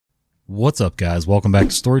What's up, guys? Welcome back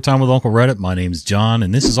to Storytime with Uncle Reddit. My name's John,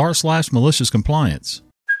 and this is r/malicious compliance.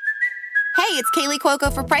 Hey, it's Kaylee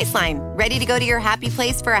Cuoco for Priceline. Ready to go to your happy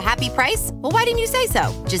place for a happy price? Well, why didn't you say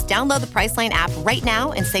so? Just download the Priceline app right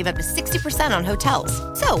now and save up to 60% on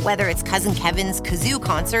hotels. So whether it's Cousin Kevin's Kazoo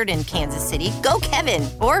Concert in Kansas City, go Kevin,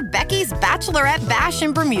 or Becky's Bachelorette Bash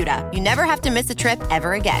in Bermuda, you never have to miss a trip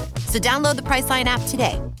ever again. So download the Priceline app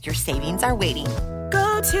today. Your savings are waiting.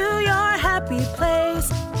 Go to your happy place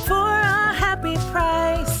for a happy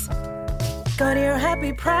price. Go to your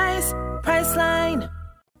happy price, Priceline.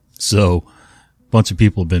 So, a bunch of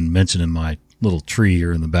people have been mentioning my little tree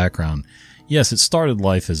here in the background. Yes, it started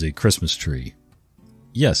life as a Christmas tree.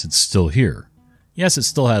 Yes, it's still here. Yes, it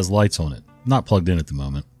still has lights on it. Not plugged in at the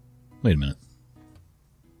moment. Wait a minute.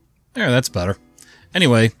 There, that's better.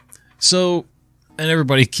 Anyway, so, and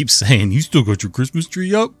everybody keeps saying, you still got your Christmas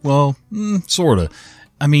tree up? Well, sorta.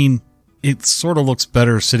 I mean, it sorta looks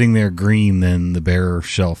better sitting there green than the bare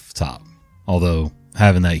shelf top. Although,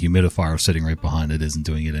 having that humidifier sitting right behind it isn't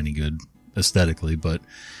doing it any good aesthetically. But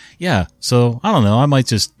yeah, so I don't know. I might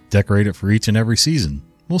just decorate it for each and every season.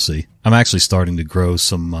 We'll see. I'm actually starting to grow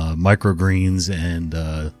some microgreens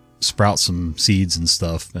and sprout some seeds and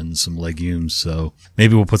stuff and some legumes. So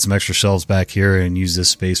maybe we'll put some extra shelves back here and use this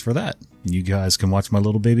space for that. You guys can watch my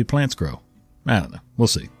little baby plants grow. I don't know. We'll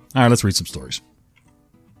see. All right, let's read some stories.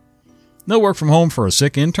 No work from home for a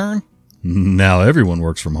sick intern? Now everyone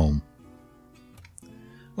works from home.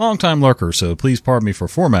 Long-time lurker, so please pardon me for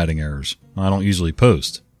formatting errors. I don't usually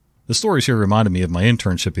post. The stories here reminded me of my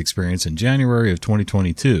internship experience in January of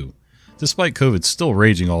 2022. Despite COVID still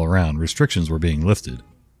raging all around, restrictions were being lifted.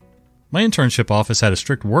 My internship office had a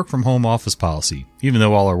strict work-from-home office policy, even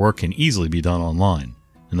though all our work can easily be done online.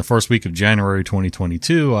 In the first week of January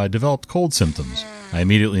 2022, I developed cold symptoms. I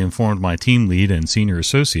immediately informed my team lead and senior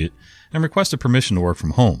associate and requested permission to work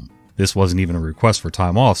from home. This wasn't even a request for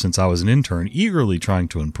time off since I was an intern eagerly trying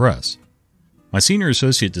to impress. My senior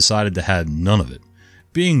associate decided to have none of it.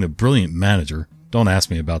 Being the brilliant manager, don't ask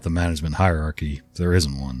me about the management hierarchy, there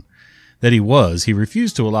isn't one, that he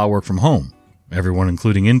refused to allow work from home. Everyone,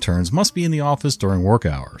 including interns, must be in the office during work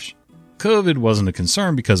hours. COVID wasn't a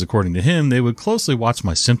concern because, according to him, they would closely watch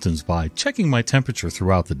my symptoms by checking my temperature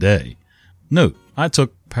throughout the day. Note, I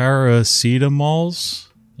took paracetamols?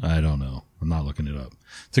 I don't know. I'm not looking it up.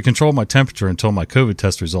 To control my temperature until my COVID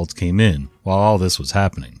test results came in, while all this was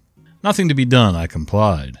happening. Nothing to be done, I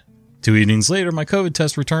complied. 2 evenings later, my COVID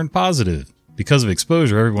test returned positive. Because of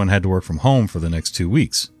exposure, everyone had to work from home for the next 2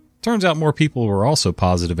 weeks. Turns out more people were also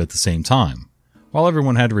positive at the same time. While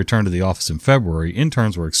everyone had to return to the office in February,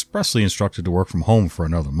 interns were expressly instructed to work from home for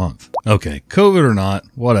another month. Okay, COVID or not,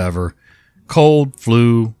 whatever. Cold,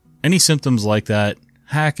 flu, any symptoms like that,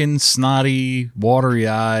 hacking, snotty, watery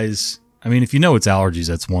eyes. I mean, if you know it's allergies,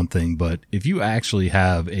 that's one thing, but if you actually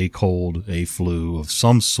have a cold, a flu of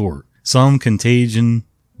some sort, some contagion,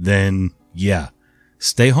 then yeah,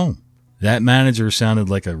 stay home. That manager sounded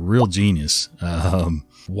like a real genius.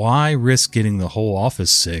 Why risk getting the whole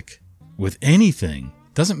office sick with anything?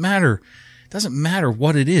 Doesn't matter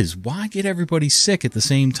what it is. Why get everybody sick at the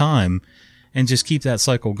same time and just keep that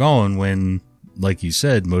cycle going when, like you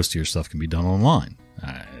said, most of your stuff can be done online?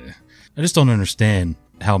 I just don't understand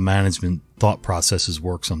how management thought processes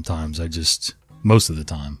work sometimes. Most of the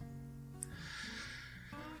time.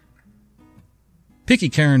 Picky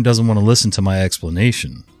Karen doesn't want to listen to my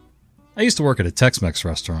explanation. I used to work at a Tex-Mex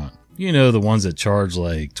restaurant. You know, the ones that charge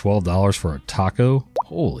like $12 for a taco?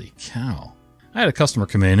 Holy cow. I had a customer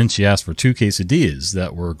come in and she asked for 2 quesadillas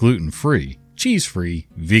that were gluten-free, cheese-free,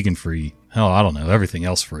 vegan-free, hell, I don't know, everything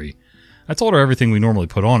else free. I told her everything we normally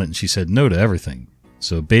put on it and she said no to everything.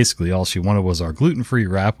 So basically all she wanted was our gluten-free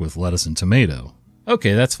wrap with lettuce and tomato.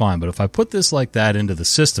 Okay, that's fine, but if I put this like that into the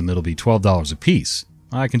system, it'll be $12 a piece.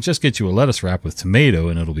 I can just get you a lettuce wrap with tomato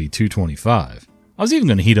and it'll be $2.25. I was even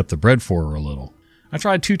going to heat up the bread for her a little. I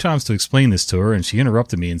tried 2 times to explain this to her and she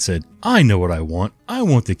interrupted me and said, I know what I want. I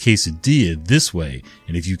want the quesadilla this way,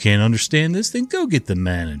 and if you can't understand this, then go get the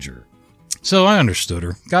manager. So I understood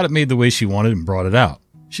her, got it made the way she wanted and brought it out.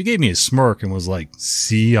 She gave me a smirk and was like,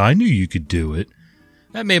 see, I knew you could do it.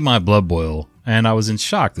 That made my blood boil, and I was in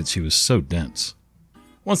shock that she was so dense.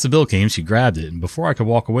 Once the bill came, she grabbed it, and before I could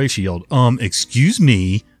walk away, she yelled, excuse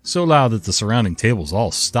me, so loud that the surrounding tables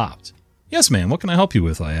all stopped. Yes, ma'am, what can I help you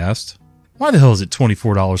with? I asked. Why the hell is it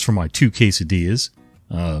 $24 for my 2 quesadillas?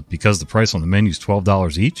 Because the price on the menu is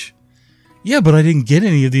 $12 each? Yeah, but I didn't get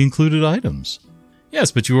any of the included items.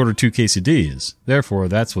 Yes, but you ordered 2 quesadillas, therefore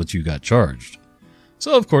that's what you got charged.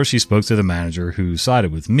 So of course she spoke to the manager, who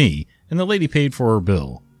sided with me, and the lady paid for her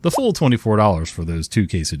bill, the full $24 for those 2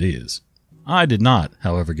 quesadillas. I did not,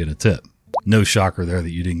 however, get a tip. No shocker there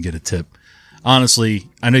that you didn't get a tip. Honestly,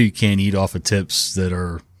 I know you can't eat off of tips that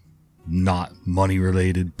are not money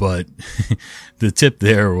related, but the tip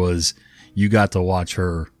there was you got to watch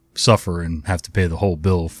her suffer and have to pay the whole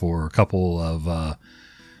bill for a couple of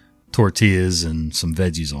tortillas and some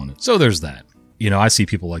veggies on it. So there's that. You know, I see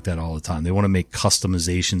people like that all the time. They want to make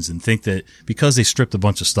customizations and think that because they stripped a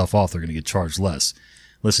bunch of stuff off, they're going to get charged less.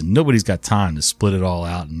 Listen, nobody's got time to split it all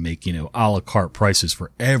out and make, a la carte prices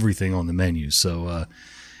for everything on the menu. So,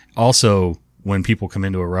 also when people come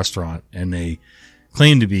into a restaurant and they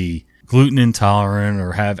claim to be gluten intolerant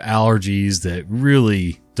or have allergies that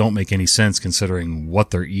really don't make any sense considering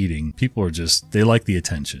what they're eating, people are they like the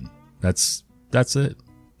attention. That's it.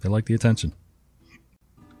 They like the attention.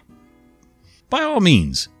 By all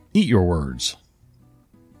means, eat your words.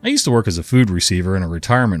 I used to work as a food receiver in a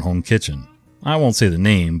retirement home kitchen. I won't say the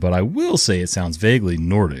name, but I will say it sounds vaguely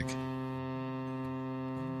Nordic.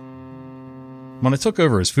 When I took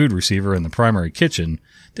over as food receiver in the primary kitchen,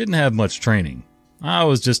 didn't have much training. I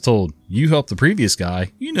was just told, you helped the previous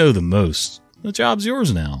guy, you know the most. The job's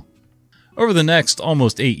yours now. Over the next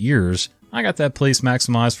almost 8 years, I got that place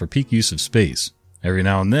maximized for peak use of space. Every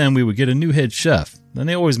now and then we would get a new head chef, then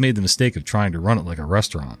they always made the mistake of trying to run it like a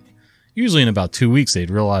restaurant. Usually in about 2 weeks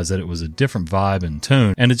they'd realize that it was a different vibe and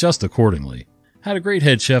tone and adjust accordingly. Had a great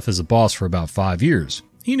head chef as a boss for about 5 years.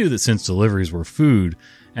 He knew that since deliveries were food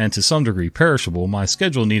and to some degree perishable, my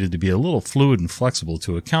schedule needed to be a little fluid and flexible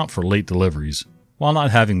to account for late deliveries while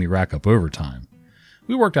not having me rack up overtime.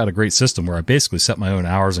 We worked out a great system where I basically set my own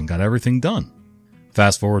hours and got everything done.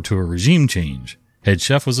 Fast forward to a regime change. Head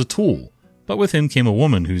chef was a tool, but with him came a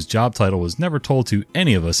woman whose job title was never told to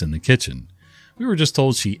any of us in the kitchen. We were just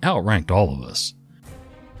told she outranked all of us.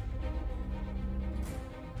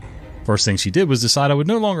 First thing she did was decide I would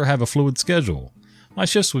no longer have a fluid schedule. My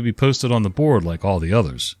shifts would be posted on the board like all the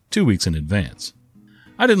others, 2 weeks in advance.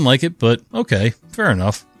 I didn't like it, but okay, fair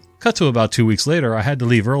enough. Cut to about 2 weeks later, I had to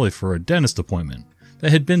leave early for a dentist appointment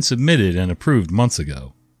that had been submitted and approved months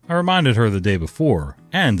ago. I reminded her the day before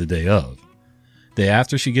and the day of. Day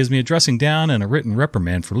after, she gives me a dressing down and a written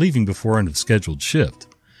reprimand for leaving before end of scheduled shift.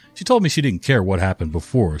 She told me she didn't care what happened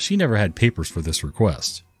before, she never had papers for this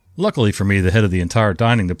request. Luckily for me, the head of the entire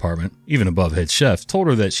dining department, even above head chef, told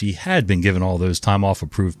her that she had been given all those time off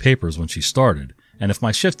approved papers when she started, and if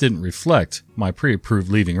my shift didn't reflect my pre-approved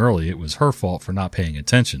leaving early, it was her fault for not paying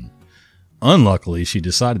attention. Unluckily, she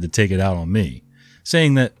decided to take it out on me,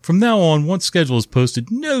 saying that from now on, once schedule is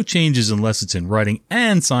posted, no changes unless it's in writing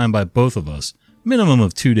and signed by both of us, minimum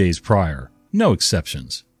of 2 days prior, no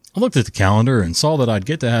exceptions. I looked at the calendar and saw that I'd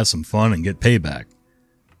get to have some fun and get payback.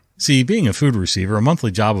 See, being a food receiver, a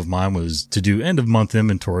monthly job of mine was to do end-of-month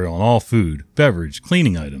inventory on all food, beverage,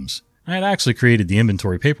 cleaning items. I had actually created the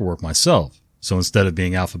inventory paperwork myself, so instead of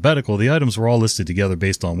being alphabetical, the items were all listed together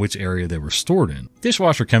based on which area they were stored in.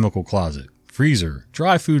 Dishwasher chemical closet, freezer,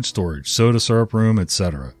 dry food storage, soda syrup room,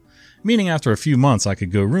 etc. Meaning after a few months I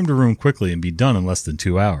could go room to room quickly and be done in less than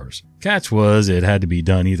 2 hours. Catch was it had to be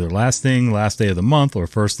done either last thing, last day of the month, or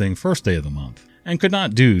first thing, first day of the month, and could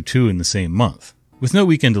not do 2 in the same month. With no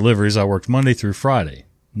weekend deliveries, I worked Monday through Friday.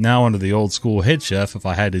 Now under the old school head chef, if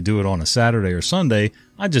I had to do it on a Saturday or Sunday,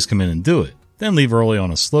 I'd just come in and do it, then leave early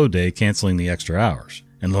on a slow day, canceling the extra hours.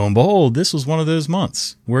 And lo and behold, this was one of those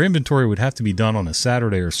months, where inventory would have to be done on a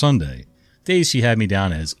Saturday or Sunday. Days she had me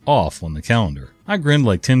down as off on the calendar. I grinned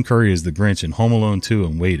like Tim Curry as the Grinch in Home Alone 2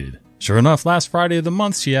 and waited. Sure enough, last Friday of the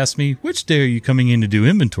month, she asked me, which day are you coming in to do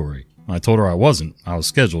inventory? I told her I wasn't. I was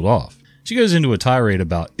scheduled off. She goes into a tirade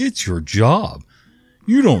about, it's your job.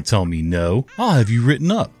 You don't tell me no. I'll have you written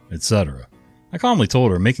up, etc. I calmly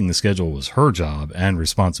told her making the schedule was her job and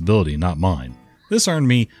responsibility, not mine. This earned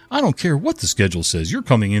me, I don't care what the schedule says, you're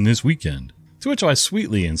coming in this weekend. To which I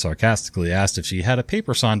sweetly and sarcastically asked if she had a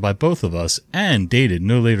paper signed by both of us and dated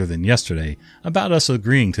no later than yesterday about us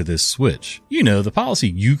agreeing to this switch. You know, the policy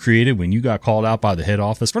you created when you got called out by the head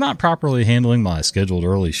office for not properly handling my scheduled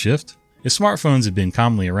early shift. If smartphones had been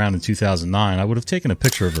commonly around in 2009, I would have taken a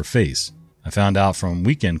picture of her face. I found out from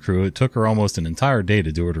Weekend Crew it took her almost an entire day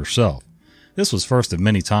to do it herself. This was first of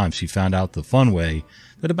many times she found out the fun way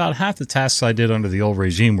that about half the tasks I did under the old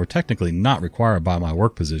regime were technically not required by my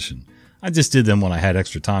work position. I just did them when I had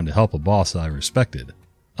extra time to help a boss I respected.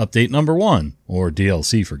 Update number 1, or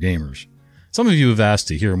DLC for gamers. Some of you have asked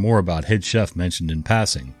to hear more about Head Chef mentioned in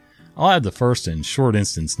passing. I'll add the first and short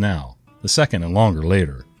instance now, the second and longer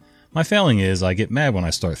later. My failing is I get mad when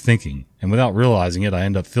I start thinking, and without realizing it I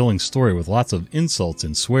end up filling story with lots of insults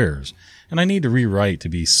and swears, and I need to rewrite to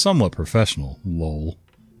be somewhat professional, lol.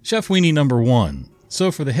 Chef Weenie number 1.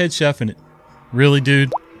 So for the head chef and... Really,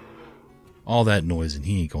 dude? All that noise and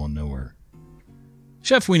he ain't going nowhere.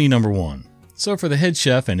 Chef Weenie number 1. So for the head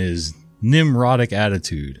chef and his Nimrodic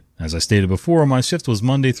attitude. As I stated before, my shift was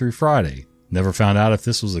Monday through Friday. Never found out if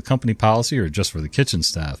this was a company policy or just for the kitchen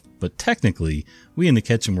staff, but technically, we in the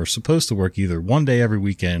kitchen were supposed to work either one day every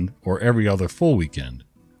weekend or every other full weekend.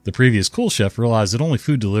 The previous cool chef realized that only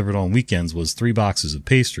food delivered on weekends was 3 boxes of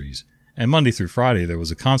pastries, and Monday through Friday there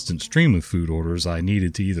was a constant stream of food orders I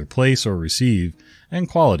needed to either place or receive and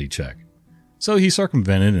quality check. So he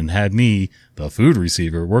circumvented and had me, the food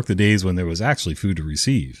receiver, work the days when there was actually food to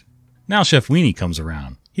receive. Now Chef Weenie comes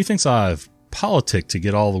around. He thinks I've politicked to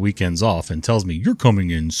get all the weekends off and tells me, "You're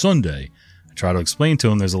coming in Sunday." I try to explain to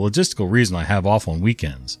him there's a logistical reason I have off on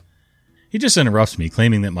weekends. He just interrupts me,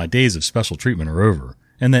 claiming that my days of special treatment are over,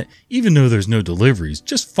 and that even though there's no deliveries,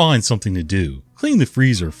 just find something to do. Clean the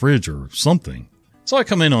freezer, fridge, or something. So I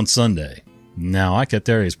come in on Sunday. Now, I kept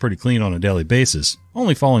areas pretty clean on a daily basis,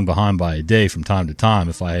 only falling behind by a day from time to time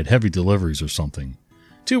if I had heavy deliveries or something.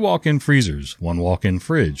 2 walk-in freezers, 1 walk-in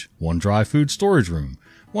fridge, 1 dry food storage room,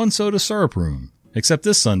 1 soda syrup room. Except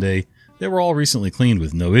this Sunday, they were all recently cleaned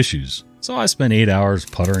with no issues, so I spent 8 hours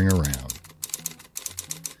puttering around.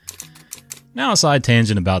 Now a side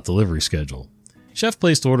tangent about delivery schedule. Chef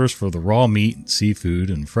placed orders for the raw meat, seafood,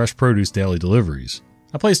 and fresh produce daily deliveries.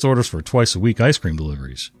 I placed orders for twice a week ice cream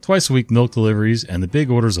deliveries, twice a week milk deliveries, and the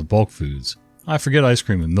big orders of bulk foods. I forget ice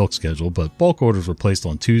cream and milk schedule, but bulk orders were placed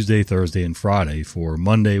on Tuesday, Thursday, and Friday for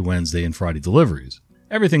Monday, Wednesday, and Friday deliveries.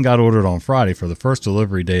 Everything got ordered on Friday for the first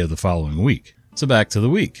delivery day of the following week. So back to the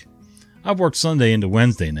week. I've worked Sunday into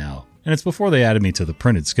Wednesday now, and it's before they added me to the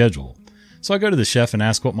printed schedule. So I go to the chef and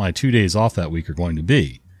ask what my 2 days off that week are going to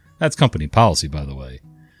be. That's company policy, by the way.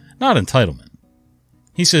 Not entitlement.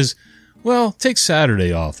 He says, "Well, take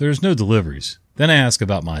Saturday off. There's no deliveries." Then I ask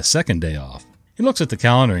about my second day off. He looks at the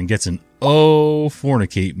calendar and gets an "oh,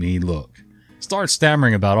 fornicate me" look. Starts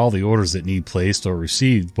stammering about all the orders that need placed or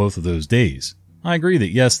received both of those days. I agree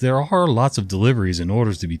that yes, there are lots of deliveries and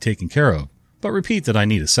orders to be taken care of, but repeat that I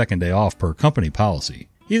need a second day off per company policy.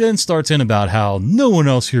 He then starts in about how no one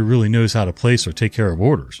else here really knows how to place or take care of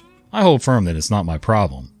orders. I hold firm that it's not my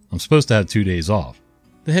problem. I'm supposed to have 2 days off.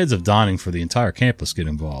 The heads of dining for the entire campus get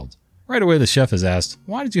involved. Right away the chef is asked,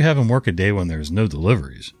 why did you have him work a day when there's no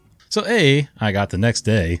deliveries? So A, I got the next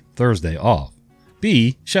day, Thursday, off.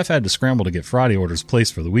 B, chef had to scramble to get Friday orders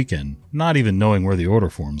placed for the weekend, not even knowing where the order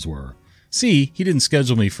forms were. C, he didn't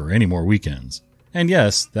schedule me for any more weekends. And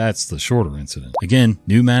yes, that's the shorter incident. Again,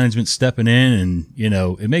 new management stepping in and,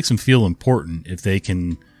 it makes them feel important if they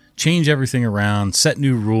can change everything around, set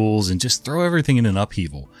new rules, and just throw everything in an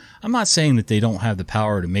upheaval. I'm not saying that they don't have the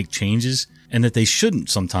power to make changes and that they shouldn't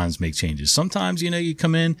sometimes make changes. Sometimes, you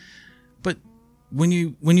come in, but when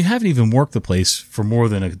you haven't even worked the place for more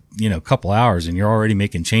than a couple hours and you're already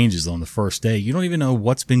making changes on the first day, you don't even know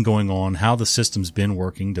what's been going on, how the system's been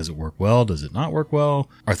working. Does it work well? Does it not work well?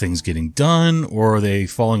 Are things getting done, or are they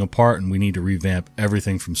falling apart and we need to revamp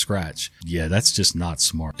everything from scratch? Yeah, that's just not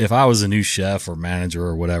smart. If I was a new chef or manager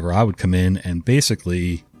or whatever, I would come in and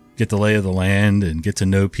basically get the lay of the land and get to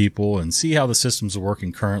know people and see how the systems are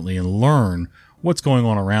working currently and learn what's going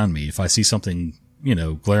on around me. If I see something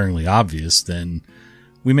glaringly obvious, then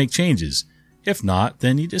we make changes. If not,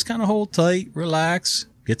 then you just kind of hold tight, relax,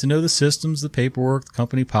 get to know the systems, the paperwork, the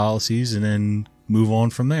company policies, and then move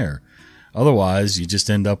on from there. Otherwise, you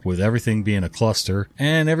just end up with everything being a cluster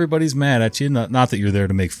and everybody's mad at you. Not that you're there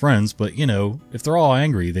to make friends, but if they're all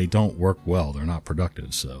angry, they don't work well. They're not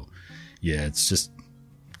productive. So yeah, it's just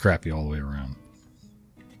crappy all the way around.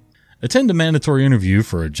 Attend a mandatory interview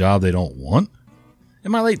for a job they don't want.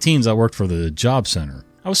 In my late teens, I worked for the job center.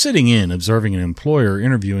 I was sitting in, observing an employer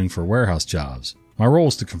interviewing for warehouse jobs. My role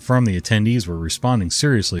was to confirm the attendees were responding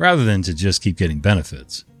seriously rather than to just keep getting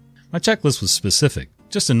benefits. My checklist was specific,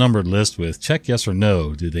 just a numbered list with check yes or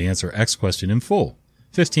no, did they answer X question in full?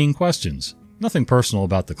 15 questions. Nothing personal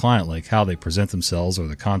about the client like how they present themselves or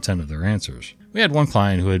the content of their answers. We had one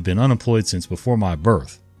client who had been unemployed since before my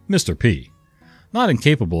birth, Mr. P. Not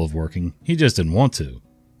incapable of working, he just didn't want to.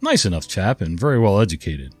 Nice enough chap and very well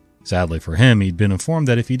educated. Sadly for him, he'd been informed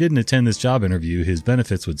that if he didn't attend this job interview, his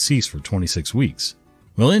benefits would cease for 26 weeks.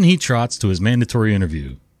 Well, in he trots to his mandatory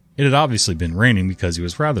interview. It had obviously been raining because he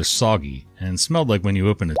was rather soggy and smelled like when you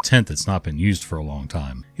open a tent that's not been used for a long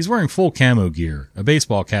time. He's wearing full camo gear, a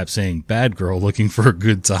baseball cap saying "bad girl looking for a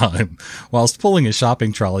good time," whilst pulling a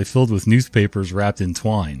shopping trolley filled with newspapers wrapped in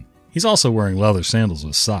twine. He's also wearing leather sandals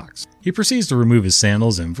with socks. He proceeds to remove his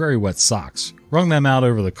sandals and very wet socks, wrung them out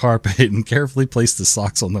over the carpet, and carefully placed the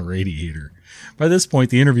socks on the radiator. By this point,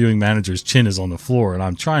 the interviewing manager's chin is on the floor, and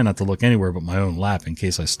I'm trying not to look anywhere but my own lap in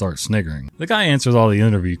case I start sniggering. The guy answers all the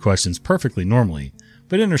interview questions perfectly normally,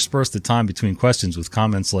 but interspersed the time between questions with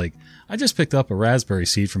comments like, I just picked up a raspberry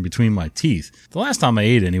seed from between my teeth. The last time I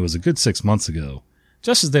ate any was a good 6 months ago.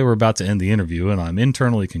 Just as they were about to end the interview, and I'm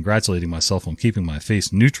internally congratulating myself on keeping my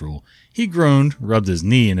face neutral, he groaned, rubbed his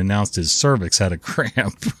knee, and announced his cervix had a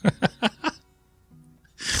cramp.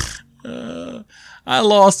 I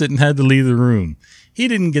lost it and had to leave the room. He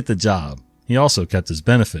didn't get the job. He also kept his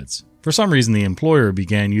benefits. For some reason, the employer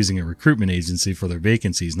began using a recruitment agency for their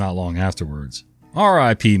vacancies not long afterwards.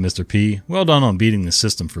 R.I.P. Mr. P. Well done on beating the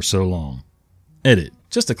system for so long. Edit.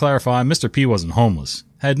 Just to clarify, Mr. P wasn't homeless,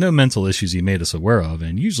 had no mental issues he made us aware of,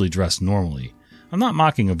 and usually dressed normally. I'm not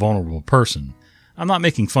mocking a vulnerable person. I'm not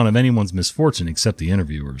making fun of anyone's misfortune except the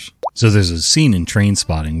interviewers. So there's a scene in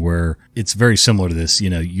Trainspotting where it's very similar to this.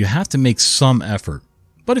 You have to make some effort.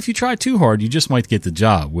 But if you try too hard, you just might get the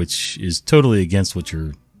job, which is totally against what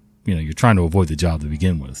you're trying to avoid the job to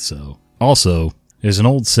begin with. So also, there's an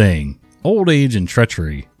old saying, old age and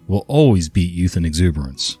treachery will always beat youth and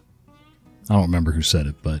exuberance. I don't remember who said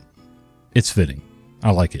it, but it's fitting.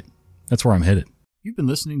 I like it. That's where I'm headed. You've been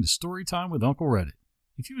listening to Storytime with Uncle Reddit.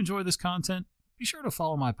 If you enjoy this content, be sure to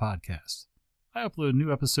follow my podcast. I upload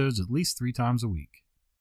new episodes at least 3 times a week.